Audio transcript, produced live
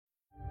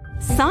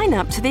Sign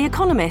up to The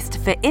Economist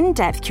for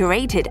in-depth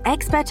curated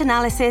expert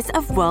analysis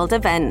of world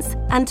events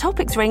and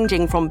topics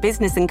ranging from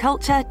business and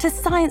culture to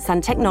science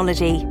and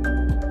technology.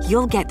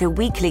 You'll get the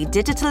weekly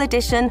digital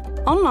edition,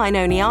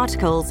 online-only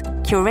articles,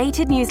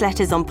 curated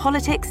newsletters on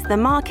politics, the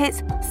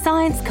markets,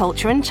 science,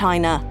 culture, and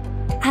China,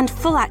 and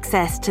full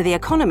access to The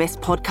Economist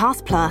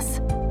Podcast Plus.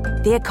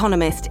 The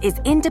Economist is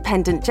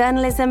independent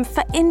journalism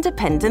for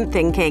independent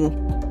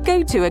thinking.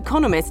 Go to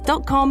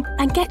economist.com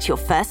and get your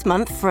first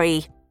month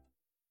free.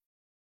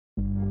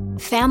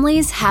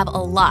 Families have a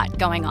lot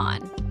going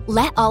on.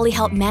 Let Ollie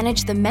help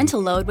manage the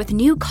mental load with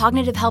new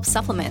cognitive help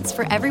supplements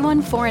for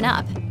everyone 4 and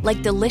up,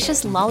 like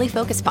delicious Lolly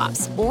Focus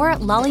Pops or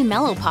Lolly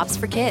Mellow Pops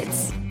for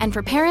kids. And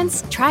for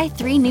parents, try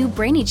 3 new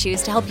Brainy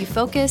Chews to help you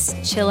focus,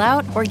 chill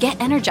out, or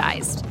get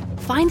energized.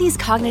 Find these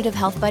cognitive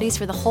health buddies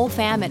for the whole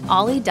fam at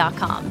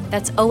ollie.com.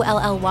 That's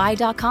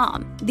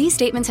OLLY.com. These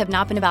statements have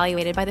not been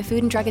evaluated by the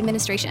Food and Drug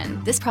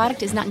Administration. This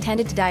product is not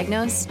intended to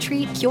diagnose,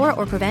 treat, cure,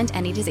 or prevent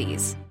any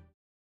disease.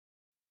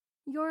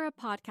 You're a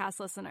podcast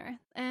listener,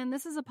 and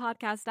this is a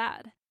podcast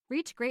ad.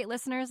 Reach great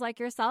listeners like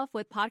yourself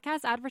with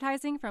podcast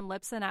advertising from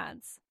Libsyn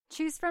Ads.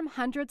 Choose from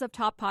hundreds of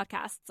top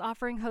podcasts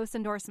offering host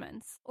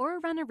endorsements, or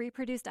run a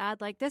reproduced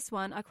ad like this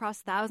one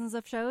across thousands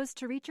of shows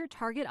to reach your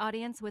target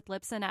audience with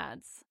Libsyn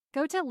Ads.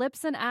 Go to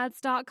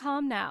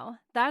libsynads.com now.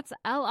 That's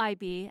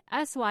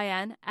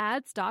LIBSYN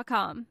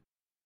ads.com.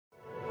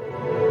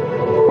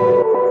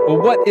 Well,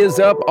 what is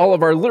up, all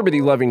of our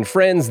liberty-loving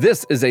friends?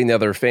 This is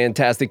another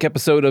fantastic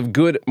episode of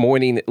Good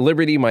Morning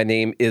Liberty. My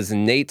name is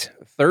Nate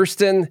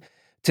Thurston.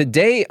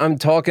 Today, I'm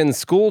talking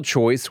school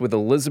choice with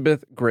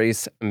Elizabeth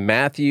Grace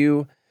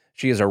Matthew.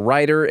 She is a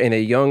writer and a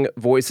Young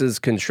Voices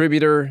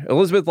contributor.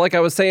 Elizabeth, like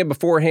I was saying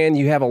beforehand,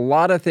 you have a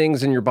lot of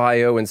things in your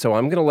bio, and so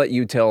I'm going to let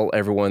you tell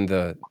everyone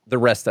the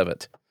rest of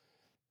it.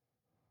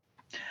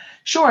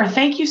 Sure.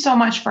 Thank you so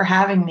much for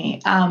having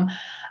me.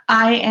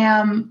 I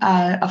am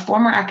a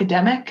former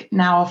academic,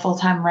 now a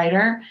full-time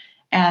writer,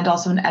 and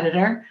also an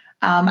editor.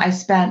 I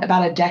spent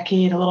about a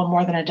little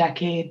more than a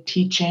decade,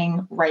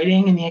 teaching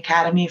writing in the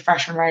academy,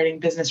 freshman writing,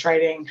 business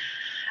writing,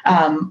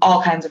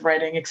 all kinds of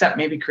writing, except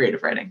maybe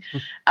creative writing,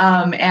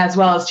 as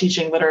well as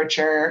teaching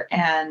literature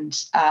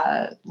and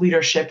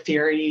leadership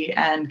theory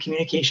and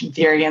communication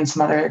theory and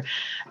some other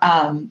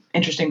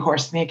interesting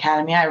courses in the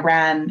academy. I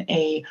ran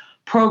a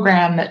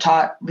program that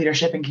taught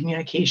leadership and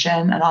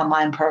communication, an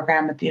online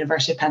program at the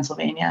University of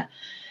Pennsylvania.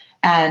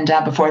 And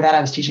before that, I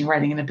was teaching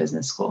writing in a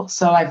business school.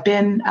 So I've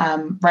been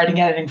writing and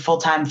editing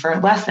full-time for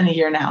less than a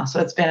year now. So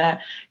it's been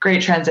a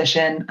great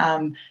transition.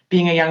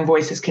 Being a Young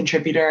Voices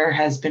contributor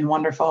has been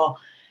wonderful.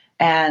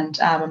 And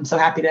I'm so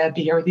happy to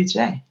be here with you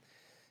today.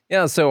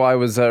 Yeah, so I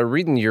was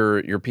reading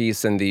your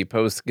piece in the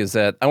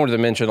Post-Gazette. I wanted to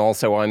mention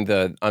also I'm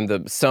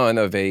the son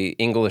of a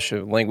English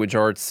language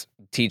arts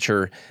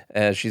teacher.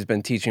 She's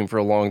been teaching for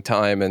a long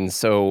time, and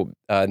so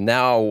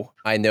now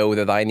I know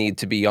that I need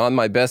to be on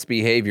my best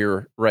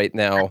behavior right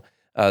now.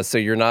 So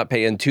you're not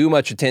paying too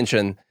much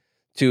attention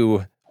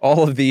to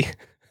all of the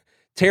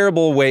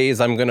terrible ways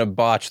I'm going to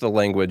botch the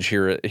language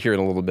here in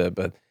a little bit,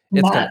 but.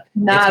 Not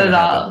at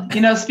all.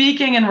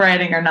 Speaking and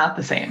writing are not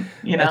the same.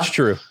 That's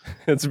true.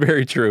 It's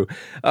very true.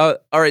 All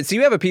right. So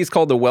you have a piece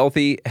called "The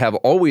Wealthy Have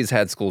Always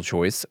Had School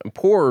Choice.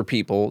 Poorer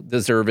people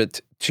deserve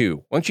it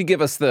too." Why don't you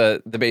give us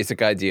the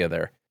basic idea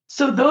there?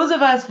 So those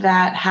of us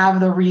that have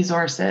the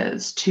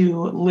resources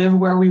to live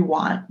where we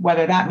want,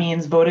 whether that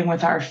means voting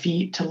with our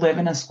feet to live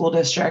in a school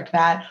district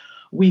that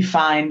we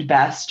find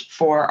best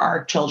for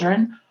our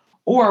children,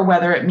 or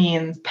whether it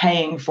means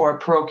paying for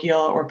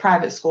parochial or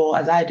private school,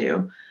 as I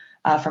do,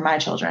 for my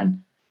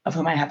children, of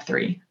whom I have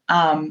 3.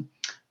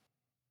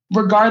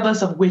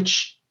 Regardless of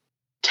which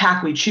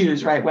tack we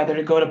choose, right, whether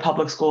to go to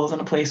public schools in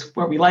a place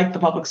where we like the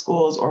public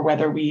schools, or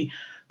whether we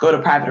go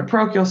to private or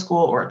parochial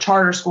school or a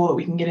charter school that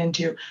we can get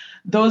into,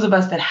 those of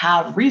us that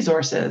have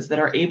resources that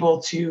are able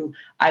to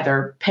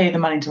either pay the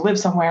money to live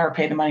somewhere or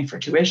pay the money for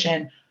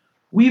tuition,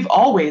 we've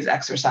always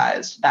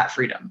exercised that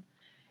freedom.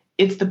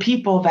 It's the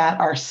people that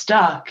are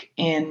stuck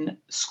in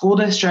school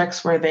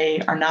districts where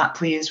they are not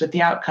pleased with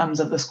the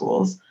outcomes of the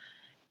schools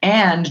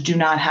and do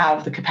not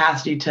have the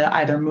capacity to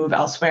either move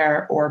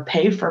elsewhere or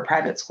pay for a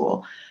private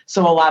school.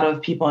 So a lot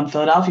of people in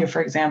Philadelphia,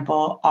 for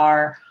example,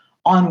 are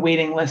on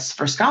waiting lists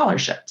for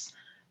scholarships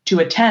to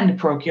attend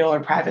parochial or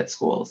private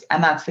schools.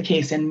 And that's the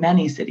case in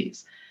many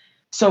cities.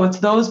 So it's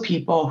those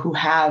people who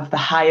have the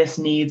highest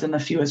needs and the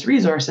fewest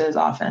resources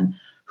often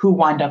who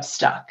wind up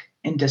stuck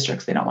in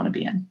districts they don't want to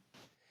be in.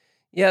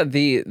 Yeah,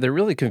 the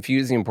really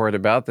confusing part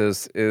about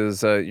this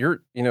is we're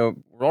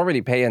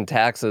already paying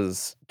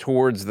taxes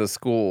towards the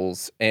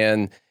schools,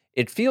 and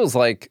it feels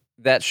like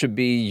that should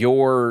be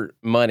your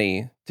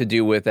money to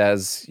do with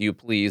as you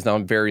please. Now,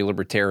 I'm very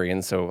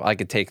libertarian, so I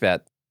could take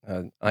that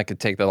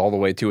all the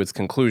way to its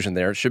conclusion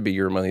there. It should be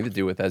your money to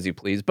do with as you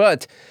please.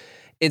 But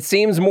it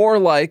seems more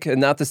like, and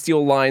not to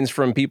steal lines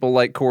from people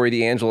like Corey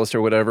DeAngelis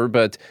or whatever,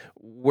 but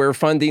we're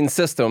funding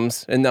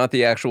systems and not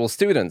the actual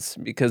students.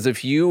 Because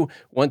if you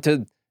want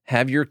to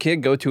have your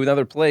kid go to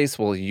another place,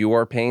 well, you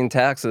are paying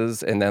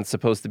taxes, and that's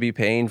supposed to be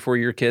paying for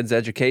your kid's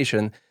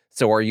education.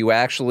 So are you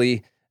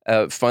actually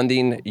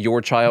funding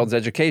your child's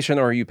education,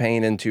 or are you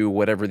paying into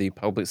whatever the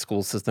public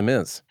school system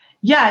is?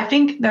 Yeah, I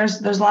think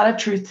there's a lot of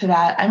truth to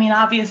that. I mean,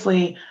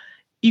 obviously,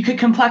 you could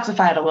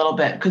complexify it a little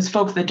bit because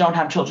folks that don't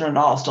have children at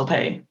all still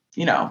pay,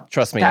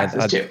 Trust me,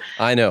 taxes too.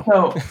 I know.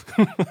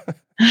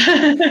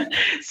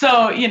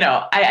 So,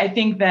 I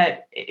think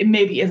that it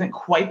maybe isn't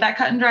quite that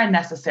cut and dry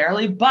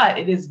necessarily, but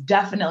it is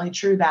definitely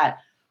true that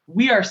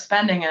we are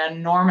spending an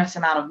enormous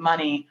amount of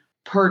money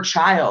per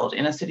child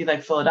in a city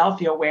like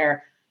Philadelphia,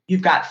 where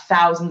you've got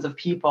thousands of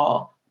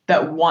people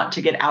that want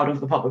to get out of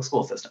the public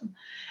school system.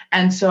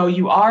 And so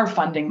you are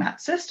funding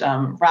that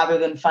system rather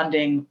than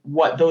funding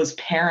what those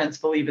parents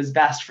believe is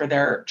best for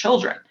their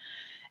children.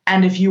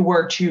 And if you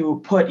were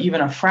to put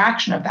even a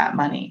fraction of that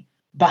money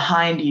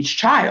behind each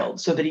child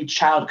so that each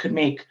child could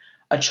make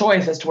a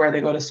choice as to where they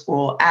go to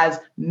school, as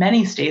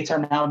many states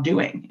are now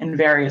doing in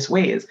various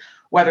ways,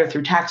 whether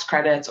through tax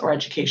credits or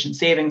education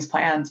savings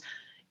plans,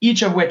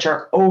 each of which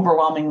are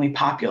overwhelmingly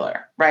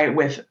popular, right,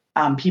 with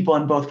people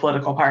in both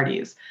political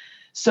parties.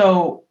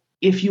 So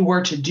if you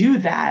were to do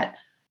that,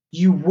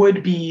 you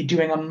would be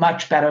doing a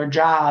much better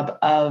job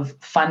of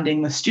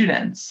funding the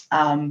students,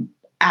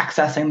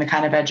 accessing the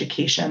kind of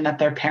education that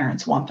their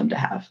parents want them to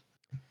have.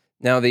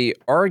 Now, the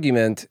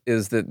argument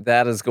is that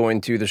that is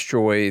going to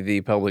destroy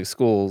the public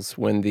schools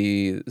when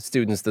the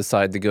students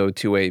decide to go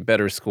to a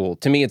better school.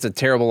 To me, it's a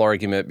terrible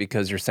argument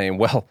because you're saying,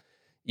 well,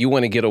 you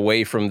want to get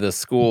away from this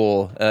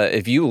school.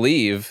 If you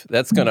leave,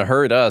 that's going to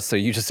hurt us. So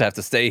you just have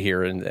to stay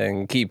here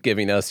and keep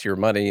giving us your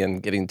money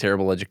and getting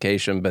terrible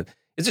education. But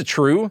is it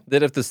true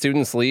that if the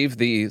students leave,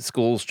 the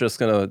school's just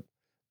gonna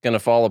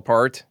fall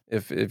apart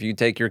if you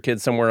take your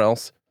kids somewhere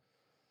else?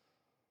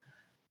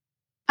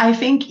 I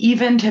think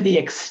even to the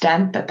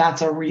extent that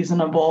that's a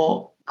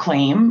reasonable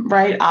claim,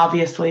 right?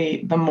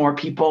 Obviously, the more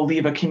people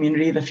leave a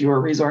community, the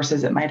fewer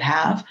resources it might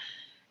have.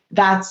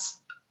 That's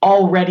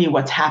already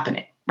what's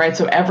happening, right?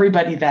 So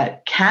everybody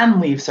that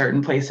can leave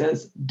certain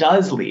places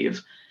does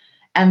leave.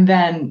 And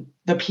then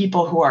the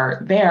people who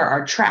are there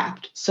are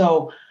trapped.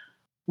 So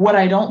what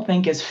I don't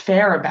think is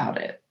fair about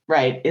it,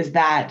 right, is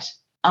that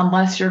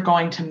unless you're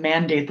going to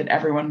mandate that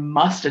everyone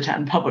must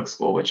attend public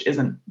school, which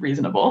isn't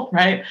reasonable,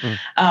 right,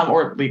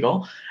 or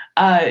legal,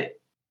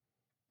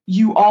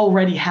 you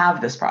already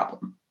have this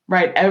problem,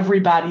 right?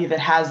 Everybody that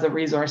has the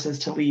resources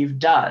to leave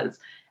does.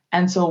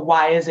 And so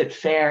why is it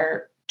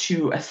fair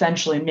to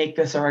essentially make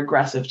this a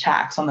regressive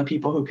tax on the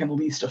people who can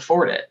least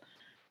afford it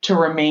to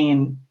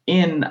remain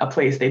in a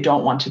place they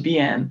don't want to be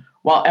in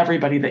while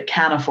everybody that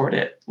can afford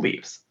it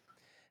leaves,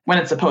 when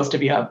it's supposed to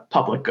be a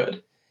public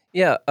good?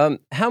 Yeah.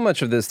 How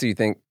much of this do you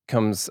think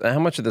how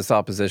much of this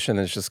opposition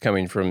is just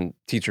coming from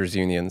teachers'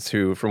 unions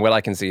who, from what I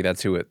can see,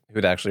 that's who it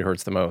actually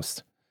hurts the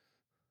most?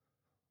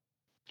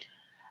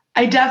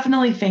 I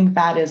definitely think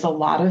that is a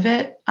lot of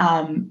it,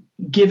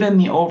 given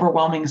the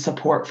overwhelming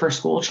support for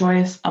school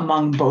choice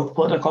among both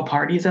political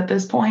parties at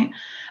this point.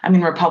 I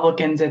mean,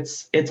 Republicans,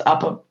 it's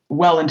up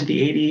well into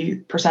the 80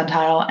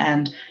 percentile,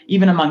 and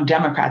even among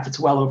Democrats, it's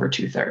well over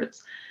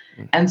 2/3.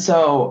 And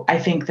so I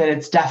think that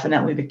it's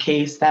definitely the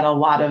case that a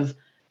lot of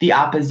the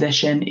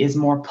opposition is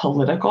more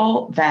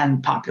political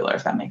than popular,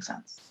 if that makes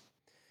sense.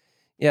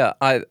 Yeah,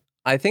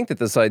 I think that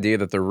this idea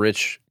that the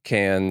rich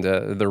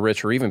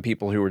or even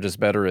people who are just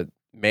better at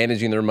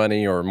managing their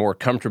money or more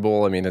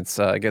comfortable, I mean, it's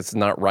I guess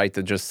not right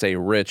to just say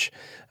rich,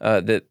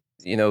 that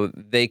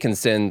they can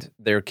send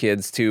their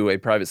kids to a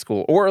private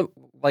school, or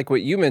like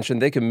what you mentioned,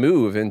 they can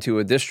move into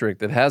a district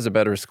that has a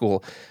better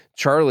school.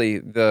 Charlie,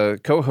 the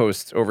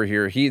co-host over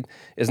here, he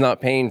is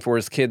not paying for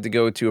his kid to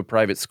go to a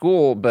private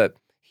school, but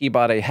he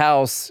bought a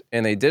house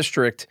in a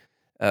district.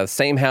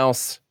 Same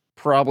house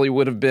probably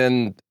would have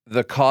been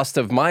the cost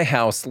of my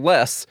house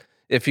less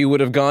if he would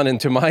have gone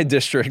into my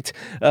district.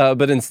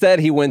 But instead,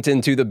 he went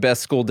into the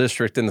best school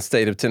district in the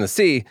state of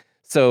Tennessee,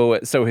 so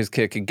his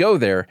kid could go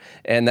there.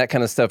 And that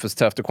kind of stuff is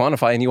tough to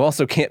quantify. And you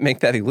also can't make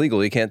that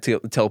illegal. You can't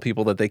tell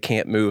people that they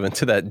can't move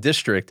into that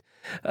district.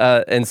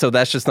 And so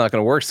that's just not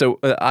going to work. So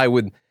I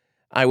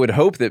would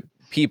hope that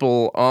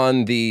people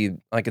on the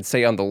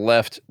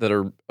left that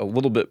are a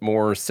little bit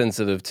more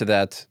sensitive to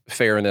that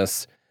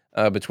fairness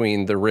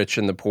between the rich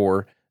and the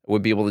poor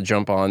would be able to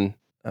jump on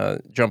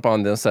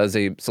this as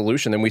a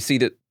solution. And we see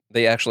that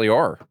they actually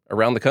are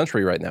around the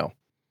country right now.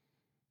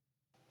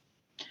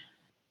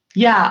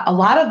 Yeah, a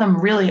lot of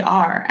them really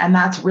are. And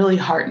that's really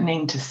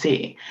heartening to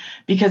see,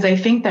 because I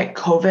think that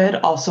COVID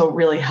also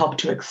really helped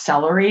to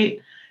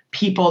accelerate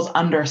people's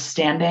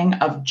understanding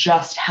of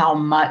just how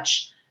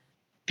much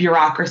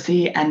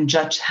bureaucracy and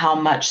just how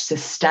much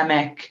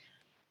systemic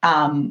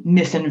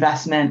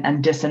misinvestment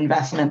and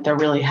disinvestment there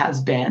really has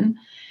been.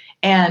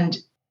 And,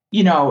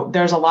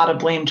 there's a lot of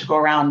blame to go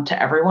around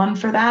to everyone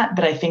for that.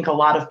 But I think a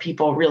lot of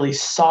people really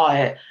saw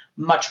it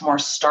much more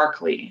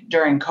starkly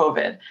during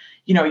COVID.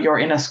 You're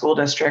in a school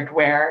district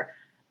where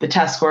the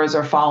test scores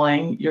are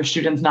falling, your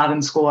student's not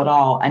in school at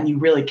all, and you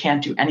really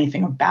can't do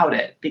anything about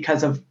it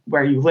because of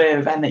where you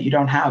live and that you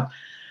don't have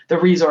the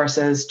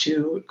resources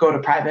to go to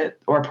private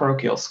or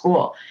parochial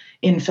school.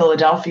 In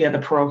Philadelphia, the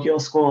parochial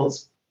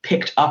schools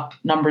picked up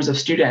numbers of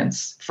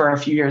students for a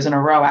few years in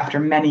a row after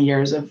many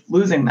years of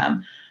losing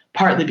them,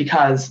 partly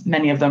because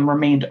many of them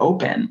remained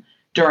open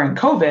during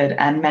COVID,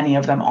 and many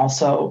of them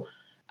also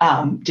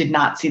did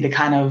not see the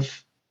kind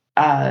of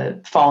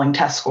falling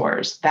test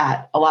scores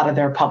that a lot of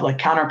their public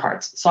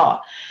counterparts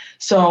saw.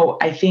 So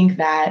I think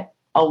that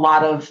a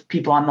lot of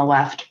people on the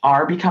left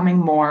are becoming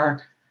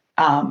more,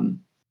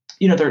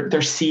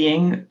 they're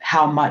seeing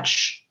how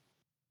much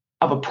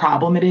of a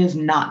problem it is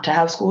not to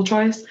have school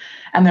choice,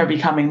 and they're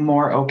becoming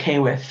more okay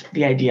with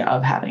the idea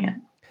of having it.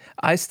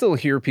 I still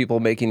hear people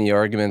making the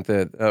argument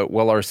that,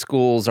 our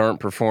schools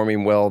aren't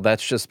performing well.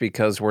 That's just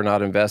because we're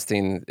not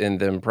investing in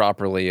them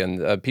properly.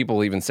 And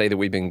people even say that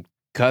we've been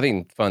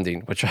cutting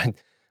funding, which I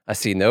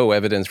see no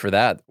evidence for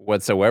that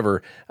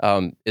whatsoever.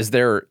 Is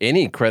there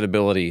any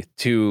credibility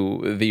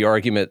to the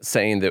argument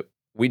saying that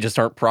we just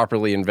aren't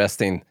properly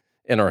investing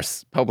in our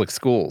public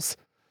schools?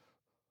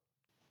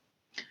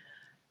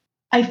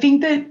 I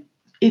think that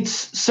it's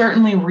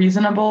certainly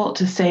reasonable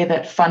to say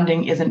that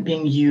funding isn't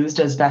being used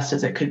as best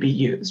as it could be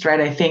used, right?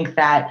 I think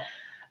that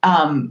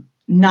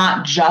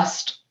not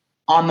just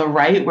on the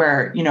right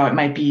where, it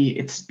might be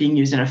it's being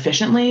used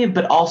inefficiently,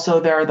 but also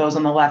there are those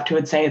on the left who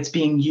would say it's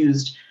being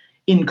used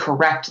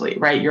incorrectly,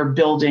 right? You're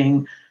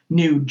building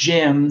new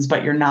gyms,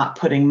 but you're not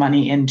putting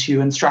money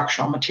into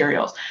instructional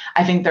materials.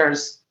 I think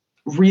there's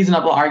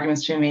reasonable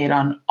arguments to be made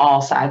on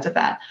all sides of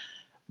that.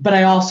 But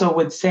I also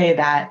would say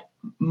that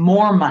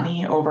more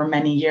money over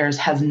many years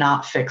has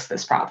not fixed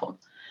this problem,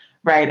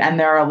 right? And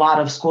there are a lot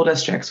of school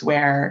districts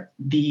where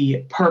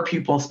the per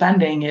pupil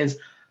spending is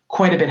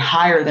quite a bit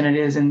higher than it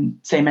is in,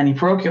 say, many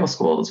parochial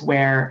schools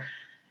where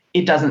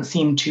it doesn't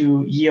seem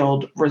to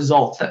yield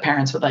results that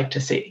parents would like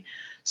to see.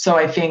 So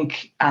I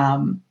think,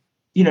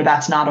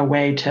 that's not a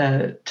way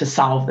to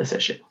solve this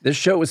issue. This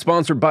show is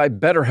sponsored by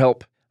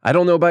BetterHelp. I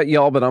don't know about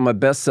y'all, but I'm my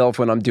best self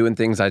when I'm doing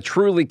things I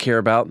truly care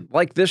about,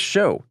 like this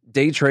show.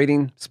 Day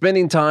trading,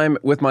 spending time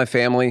with my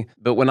family.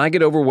 But when I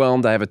get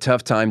overwhelmed, I have a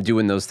tough time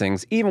doing those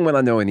things, even when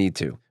I know I need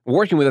to.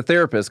 Working with a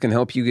therapist can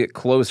help you get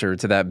closer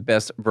to that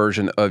best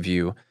version of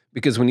you,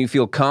 because when you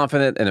feel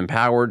confident and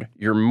empowered,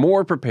 you're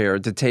more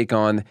prepared to take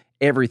on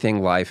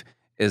everything life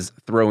is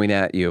throwing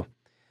at you.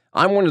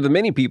 I'm one of the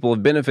many people who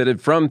have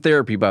benefited from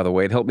therapy, by the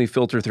way. It helped me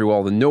filter through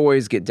all the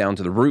noise, get down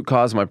to the root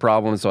cause of my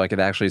problems so I could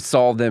actually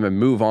solve them and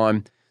move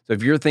on. So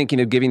if you're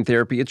thinking of giving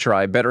therapy a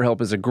try,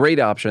 BetterHelp is a great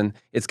option.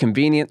 It's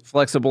convenient,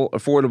 flexible,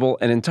 affordable,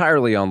 and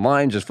entirely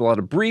online. Just fill out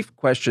a brief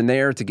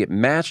questionnaire to get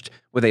matched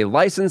with a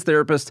licensed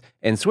therapist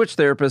and switch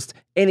therapist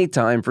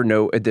anytime for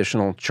no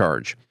additional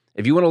charge.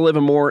 If you want to live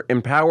a more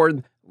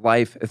empowered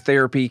life,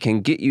 therapy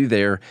can get you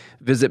there.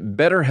 Visit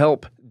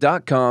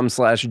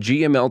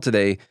BetterHelp.com/GML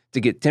today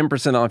to get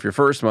 10% off your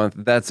first month.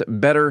 That's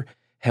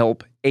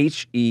BetterHelp,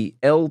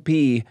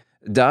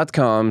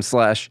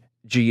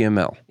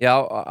 HELP.com/GML.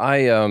 Yeah,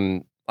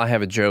 I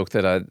have a joke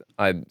that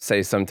I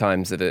say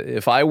sometimes that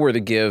if I were to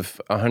give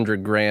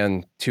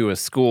 $100,000 to a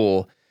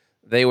school,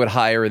 they would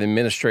hire an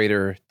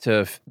administrator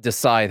to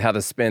decide how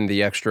to spend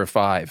the extra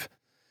 $5,000.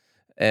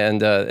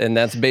 And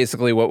that's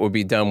basically what would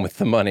be done with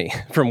the money,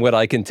 from what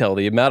I can tell.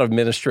 The amount of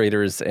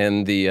administrators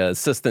and the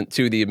assistant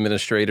to the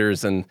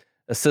administrators and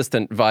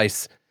assistant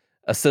vice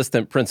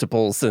assistant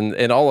principals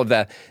and all of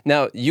that.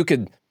 Now, you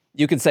could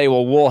say,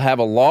 well, we'll have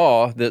a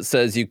law that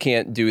says you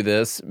can't do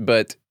this,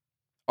 but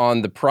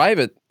in the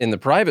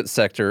private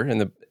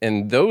sector,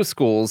 in those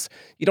schools,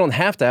 you don't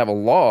have to have a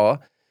law.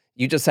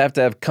 You just have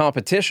to have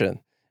competition.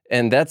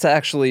 And that's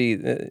actually,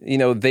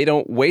 they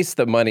don't waste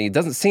the money. It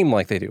doesn't seem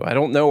like they do. I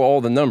don't know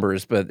all the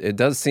numbers, but it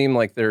does seem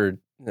like they're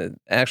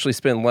actually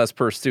spend less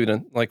per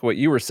student, like what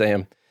you were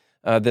saying,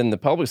 than the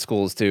public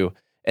schools do.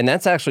 And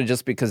that's actually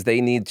just because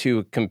they need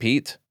to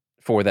compete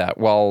for that.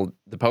 While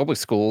the public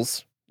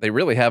schools, they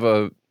really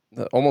have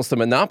almost a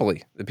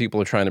monopoly that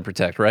people are trying to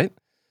protect, right?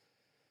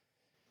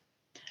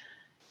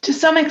 To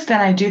some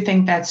extent, I do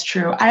think that's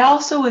true. I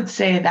also would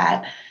say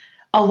that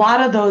a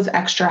lot of those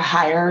extra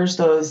hires,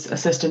 those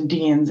assistant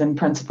deans and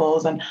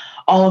principals and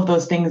all of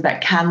those things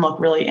that can look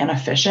really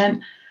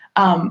inefficient,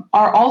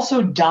 are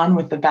also done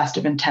with the best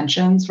of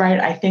intentions, right?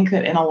 I think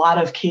that in a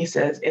lot of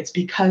cases, it's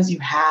because you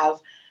have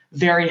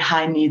very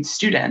high needs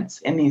students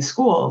in these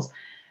schools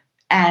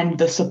and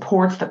the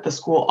supports that the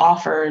school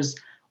offers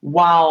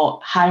while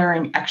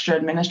hiring extra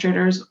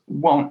administrators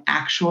won't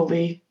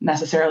actually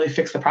necessarily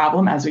fix the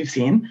problem, as we've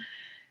seen.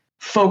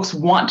 Folks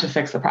want to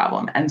fix the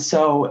problem. And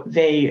so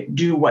they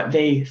do what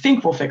they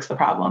think will fix the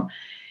problem.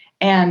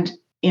 And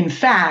in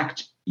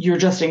fact, you're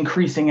just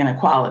increasing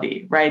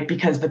inequality, right?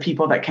 Because the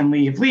people that can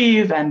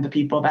leave, and the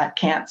people that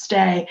can't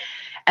stay.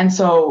 And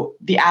so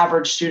the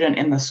average student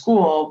in the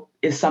school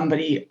is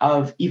somebody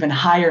of even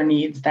higher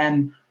needs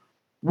than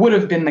would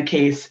have been the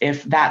case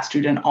if that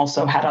student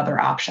also had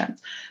other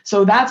options.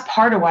 So that's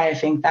part of why I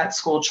think that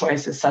school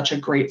choice is such a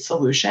great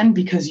solution,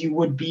 because you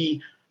would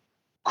be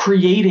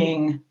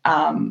creating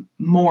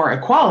more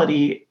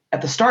equality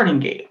at the starting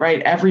gate,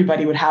 right?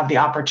 Everybody would have the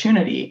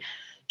opportunity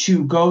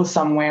to go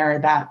somewhere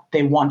that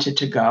they wanted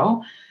to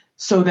go,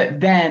 so that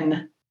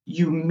then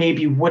you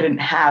maybe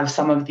wouldn't have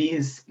some of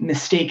these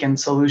mistaken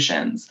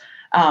solutions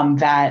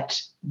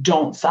that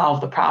don't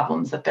solve the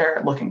problems that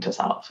they're looking to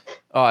solve.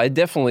 Oh, I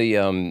definitely,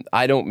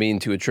 I don't mean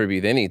to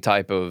attribute any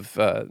type of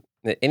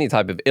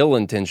ill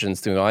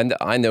intentions to it.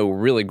 I know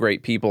really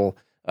great people,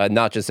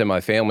 not just in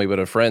my family, but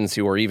of friends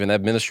who are even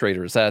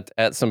administrators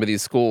at some of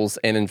these schools.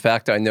 And in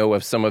fact, I know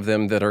of some of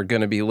them that are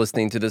going to be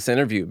listening to this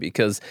interview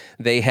because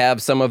they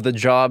have some of the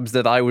jobs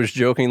that I was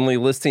jokingly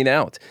listing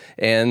out,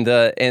 and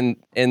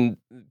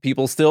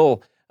people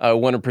still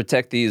want to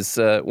protect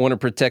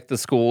the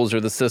schools or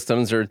the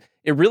systems, or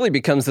it really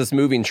becomes this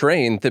moving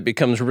train that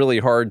becomes really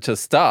hard to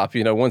stop,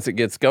 once it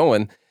gets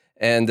going.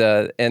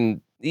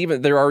 And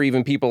even there are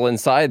even people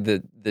inside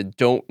that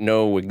don't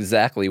know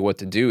exactly what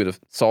to do to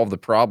solve the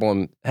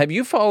problem.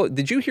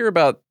 Did you hear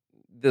about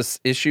this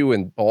issue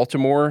in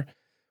Baltimore,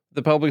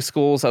 the public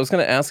schools? I was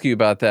going to ask you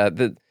about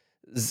that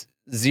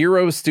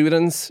 0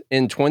 students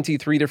in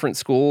 23 different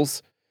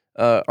schools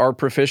are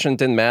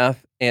proficient in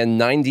math, and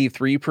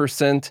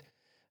 93%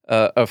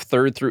 of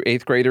 3rd through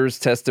 8th graders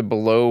tested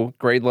below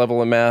grade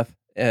level in math.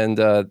 And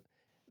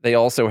they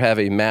also have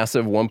a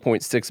massive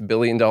 $1.6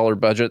 billion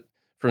budget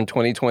from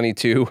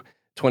 2022,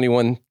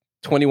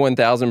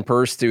 21,000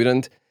 per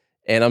student.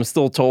 And I'm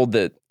still told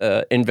that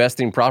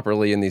investing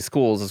properly in these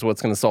schools is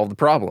what's going to solve the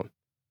problem,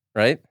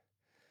 right?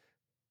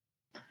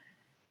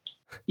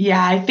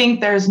 Yeah, I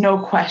think there's no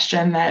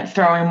question that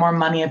throwing more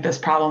money at this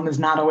problem is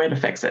not a way to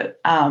fix it.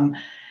 And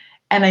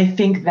I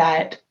think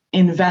that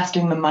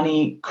investing the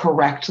money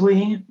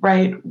correctly,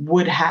 right,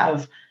 would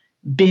have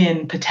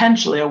been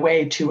potentially a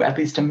way to at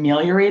least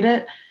ameliorate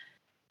it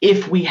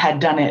if we had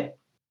done it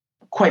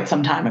quite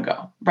some time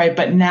ago, right?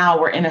 But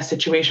now we're in a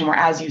situation where,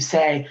 as you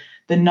say,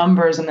 the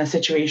numbers in the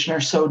situation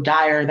are so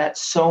dire that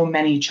so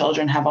many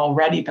children have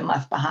already been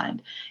left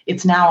behind.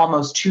 It's now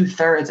almost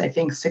 2/3, I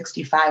think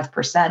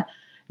 65%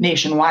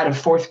 nationwide of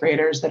 4th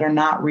graders that are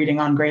not reading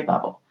on grade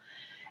level.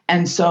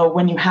 And so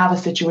when you have a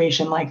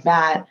situation like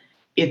that,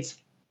 it's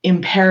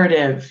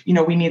imperative,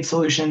 we need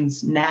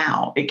solutions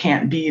now. It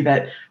can't be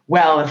that,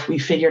 well, if we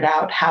figured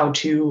out how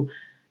to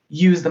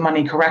use the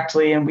money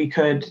correctly and we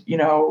could,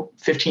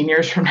 15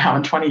 years from now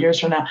and 20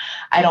 years from now,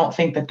 I don't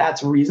think that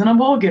that's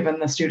reasonable given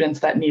the students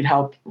that need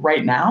help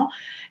right now.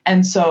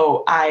 And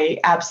so I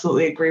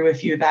absolutely agree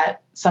with you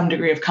that some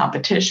degree of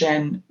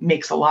competition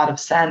makes a lot of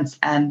sense.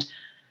 And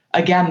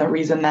again, the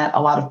reason that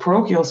a lot of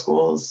parochial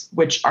schools,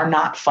 which are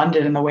not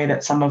funded in the way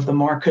that some of the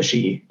more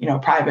cushy,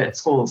 private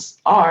schools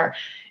are,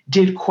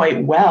 did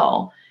quite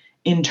well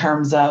in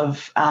terms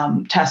of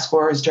test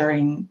scores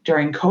during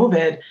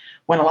COVID,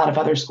 when a lot of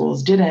other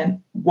schools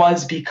didn't,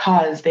 was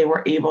because they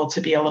were able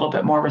to be a little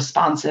bit more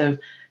responsive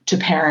to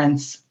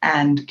parents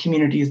and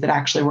communities that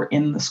actually were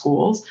in the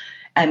schools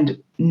and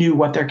knew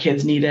what their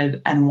kids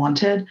needed and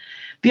wanted.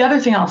 The other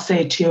thing I'll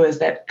say too is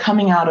that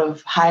coming out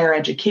of higher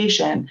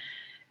education,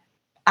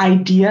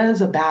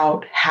 ideas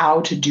about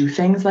how to do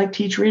things like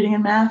teach reading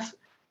and math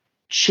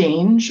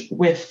change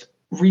with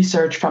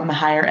research from the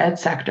higher ed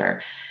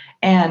sector.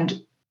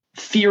 And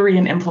theory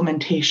and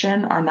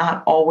implementation are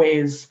not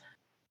always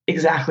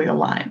exactly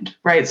aligned,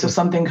 right? So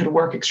something could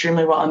work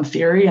extremely well in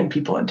theory and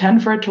people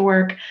intend for it to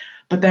work,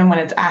 but then when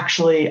it's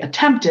actually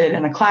attempted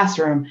in a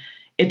classroom,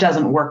 it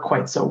doesn't work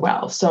quite so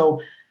well.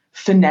 So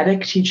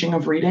phonetic teaching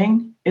of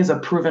reading is a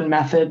proven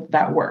method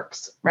that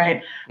works,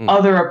 right?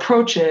 Other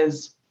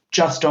approaches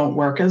just don't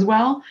work as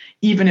well,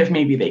 even if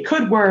maybe they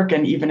could work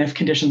and even if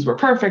conditions were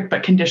perfect,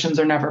 but conditions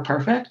are never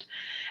perfect.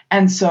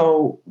 And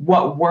so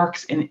what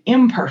works in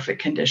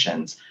imperfect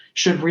conditions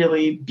should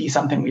really be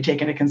something we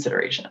take into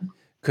consideration.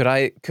 Could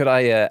I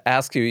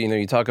ask you,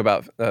 you talk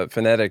about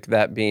phonetic,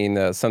 that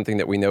being something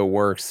that we know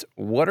works.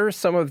 What are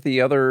some of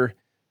the other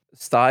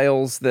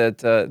styles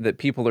that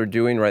people are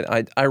doing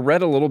right? I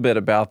read a little bit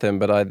about them,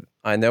 but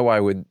I know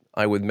I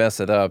would mess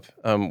it up.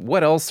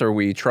 What else are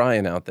we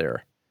trying out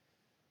there?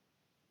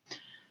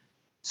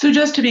 So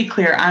just to be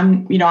clear,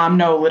 I'm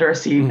no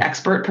literacy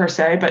expert per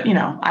se, but,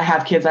 I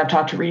have kids I've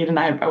taught to read and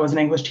I was an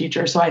English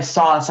teacher. So I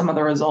saw some of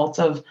the results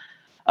of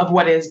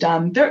what is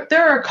done. There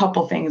are a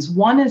couple things.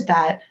 One is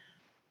that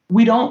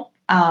we don't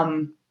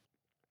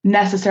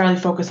necessarily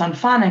focus on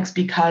phonics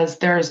because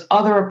there's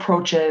other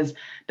approaches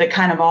that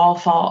kind of all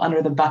fall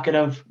under the bucket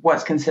of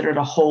what's considered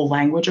a whole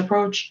language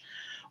approach,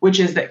 which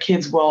is that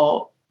kids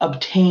will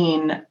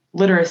obtain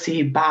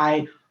literacy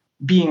by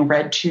being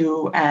read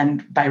to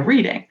and by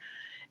reading.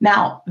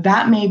 Now,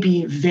 that may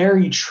be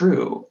very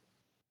true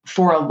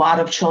for a lot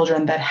of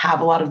children that have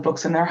a lot of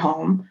books in their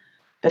home,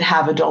 that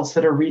have adults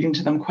that are reading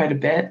to them quite a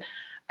bit.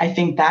 I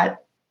think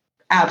that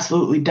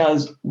absolutely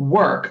does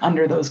work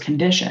under those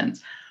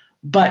conditions.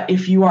 But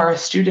if you are a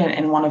student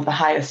in one of the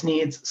highest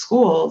needs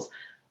schools,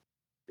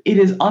 it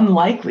is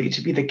unlikely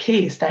to be the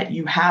case that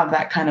you have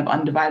that kind of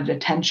undivided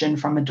attention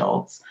from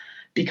adults,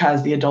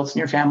 because the adults in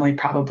your family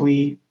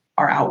probably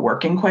are out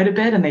working quite a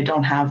bit and they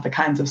don't have the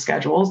kinds of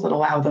schedules that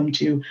allow them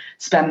to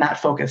spend that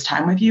focused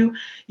time with you.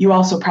 You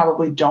also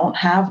probably don't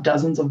have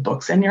dozens of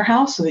books in your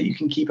house so that you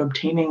can keep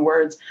obtaining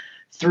words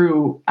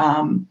through,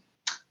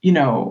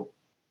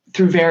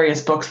 through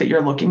various books that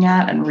you're looking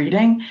at and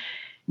reading.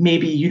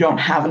 Maybe you don't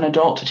have an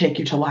adult to take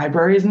you to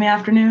libraries in the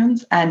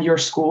afternoons, and your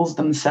schools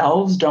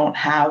themselves don't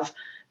have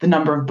the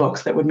number of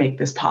books that would make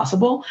this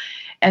possible.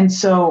 And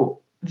so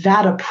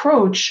that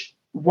approach,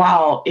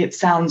 while it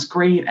sounds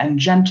great and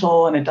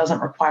gentle and it doesn't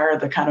require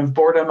the kind of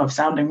boredom of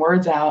sounding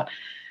words out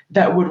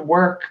that would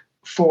work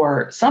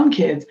for some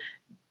kids,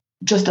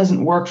 just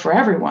doesn't work for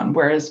everyone.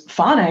 Whereas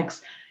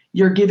phonics,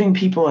 you're giving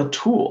people a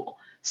tool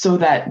so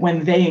that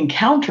when they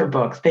encounter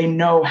books, they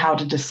know how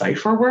to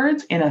decipher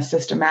words in a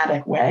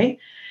systematic way.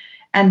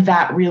 And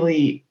that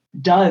really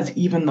does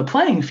even the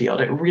playing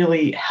field. It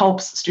really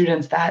helps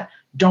students that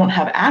don't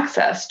have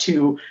access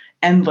to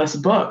endless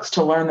books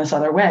to learn this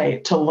other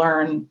way, to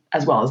learn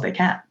as well as they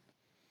can.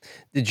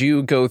 Did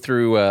you go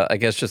through, I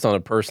guess just on a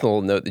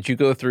personal note, did you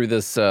go through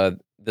this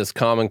this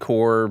Common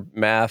Core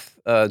math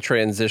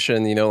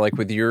transition, like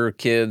with your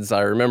kids?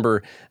 I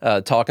remember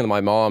talking to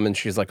my mom, and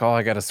she's like, oh,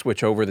 I got to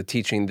switch over to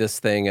teaching this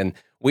thing. And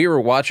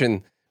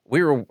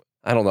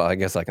I don't know, I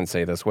guess I can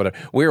say this, whatever.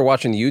 We were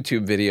watching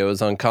YouTube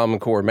videos on Common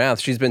Core math.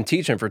 She's been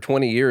teaching for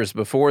 20 years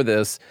before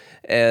this,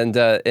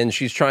 and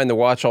she's trying to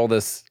watch all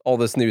this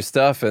new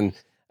stuff. And,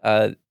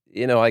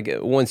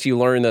 once you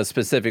learn a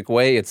specific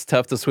way, it's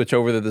tough to switch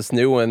over to this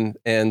new one.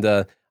 And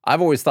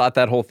I've always thought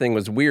that whole thing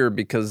was weird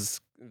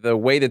because the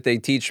way that they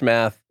teach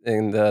math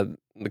in the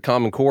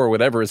Common Core or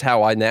whatever is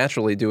how I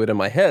naturally do it in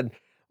my head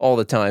all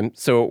the time.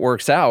 So it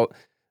works out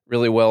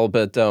really well.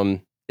 But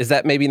is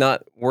that maybe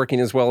not working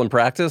as well in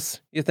practice,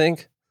 you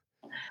think?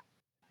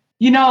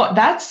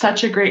 That's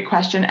such a great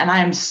question. And I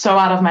am so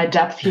out of my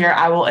depth here.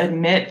 I will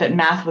admit that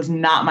math was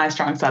not my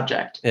strong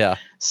subject. Yeah.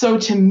 So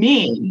to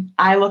me,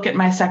 I look at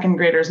my second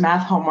graders'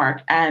 math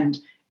homework and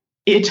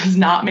it does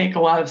not make a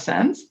lot of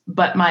sense,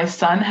 but my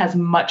son has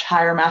much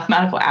higher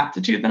mathematical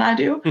aptitude than I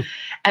do.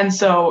 And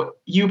so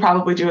you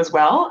probably do as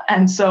well.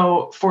 And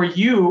so for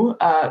you,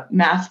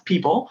 math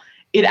people,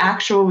 it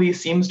actually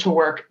seems to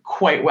work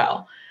quite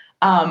well.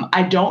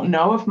 I don't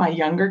know if my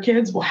younger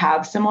kids will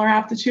have similar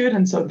aptitude,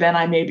 and so then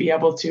I may be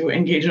able to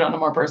engage it on a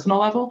more personal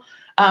level.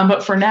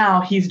 But for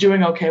now, he's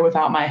doing okay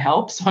without my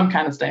help, so I'm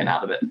kind of staying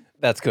out of it.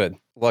 That's good.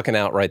 Looking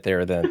out right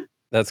there then.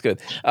 That's good.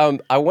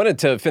 I wanted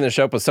to finish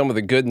up with some of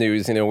the good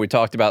news. We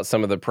talked about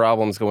some of the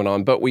problems going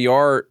on, but we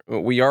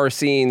are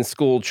seeing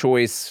school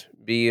choice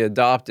be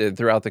adopted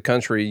throughout the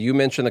country. You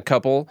mentioned a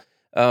couple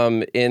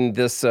in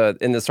this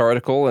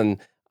article, and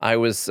I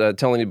was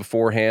telling you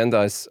beforehand,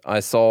 I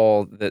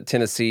saw that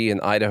Tennessee and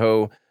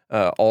Idaho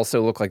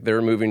also look like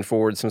they're moving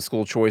forward some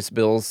school choice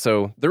bills.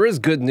 So there is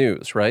good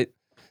news, right?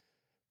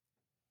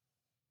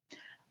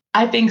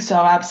 I think so,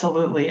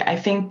 absolutely. I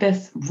think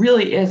this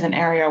really is an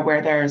area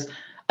where there's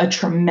a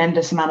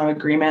tremendous amount of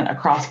agreement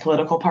across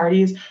political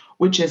parties,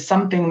 which is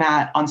something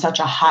that on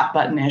such a hot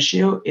button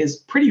issue is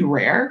pretty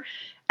rare.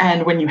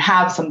 And when you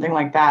have something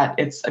like that,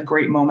 it's a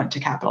great moment to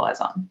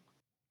capitalize on.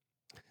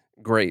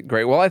 Great.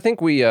 Well, I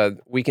think we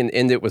can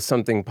end it with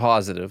something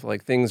positive,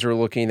 like things are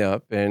looking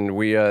up, and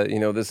we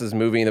this is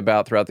moving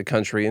about throughout the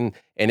country, and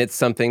it's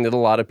something that a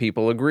lot of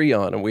people agree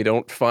on, and we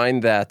don't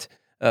find that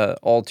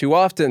all too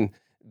often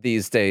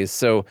these days.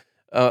 So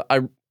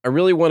I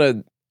really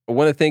want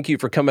to thank you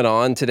for coming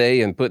on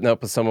today and putting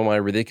up with some of my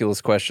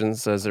ridiculous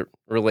questions as it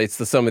relates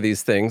to some of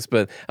these things.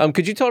 But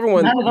could you tell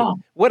everyone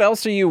what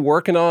else are you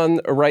working on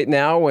right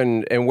now,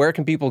 and where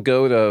can people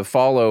go to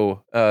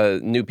follow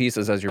new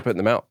pieces as you're putting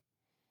them out?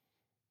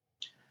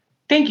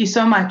 Thank you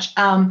so much.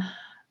 I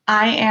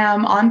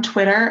am on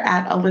Twitter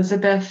at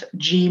Elizabeth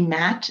G.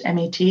 Matt,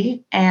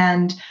 M-A-T,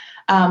 and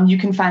you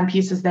can find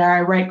pieces there.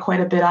 I write quite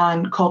a bit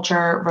on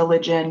culture,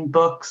 religion,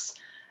 books,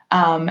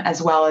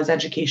 as well as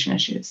education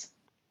issues.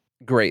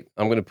 Great.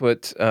 I'm going to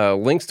put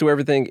links to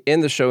everything in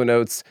the show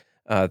notes.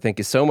 Thank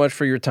you so much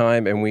for your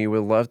time, and we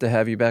would love to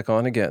have you back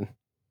on again.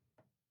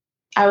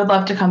 I would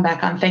love to come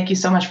back on. Thank you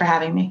so much for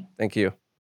having me. Thank you.